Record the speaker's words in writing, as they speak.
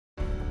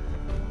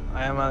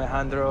I am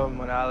Alejandro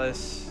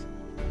Morales.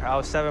 I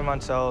was 7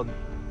 months old,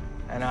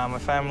 and my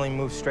family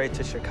moved straight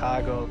to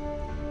Chicago.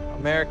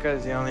 America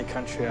is the only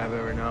country I've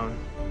ever known.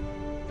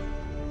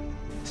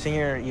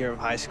 Senior year of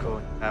high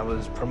school, I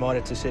was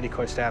promoted to City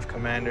Corps Staff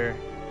Commander.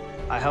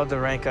 I held the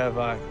rank of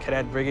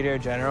Cadet Brigadier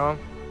General.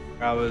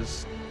 I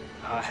was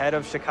head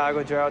of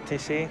Chicago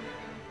JROTC.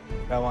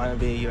 I want to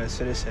be a U.S.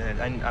 citizen.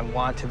 I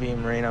want to be a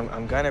Marine.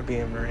 I'm going to be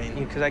a Marine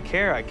because I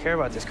care. I care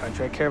about this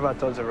country. I care about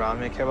those around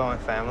me. I care about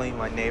my family,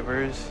 my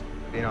neighbors.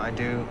 You know, I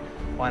do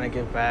want to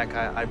give back.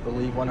 I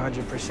believe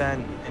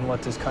 100% in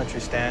what this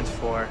country stands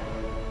for.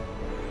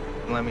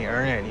 Let me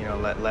earn it, you know,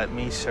 let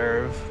me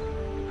serve.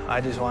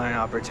 I just want an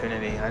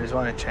opportunity. I just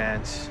want a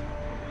chance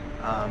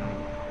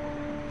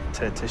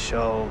to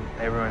show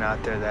everyone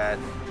out there that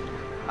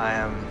I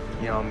am,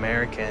 you know,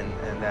 American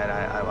and that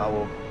I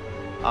will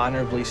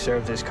honorably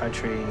serve this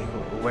country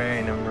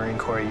wearing a Marine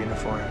Corps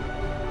uniform.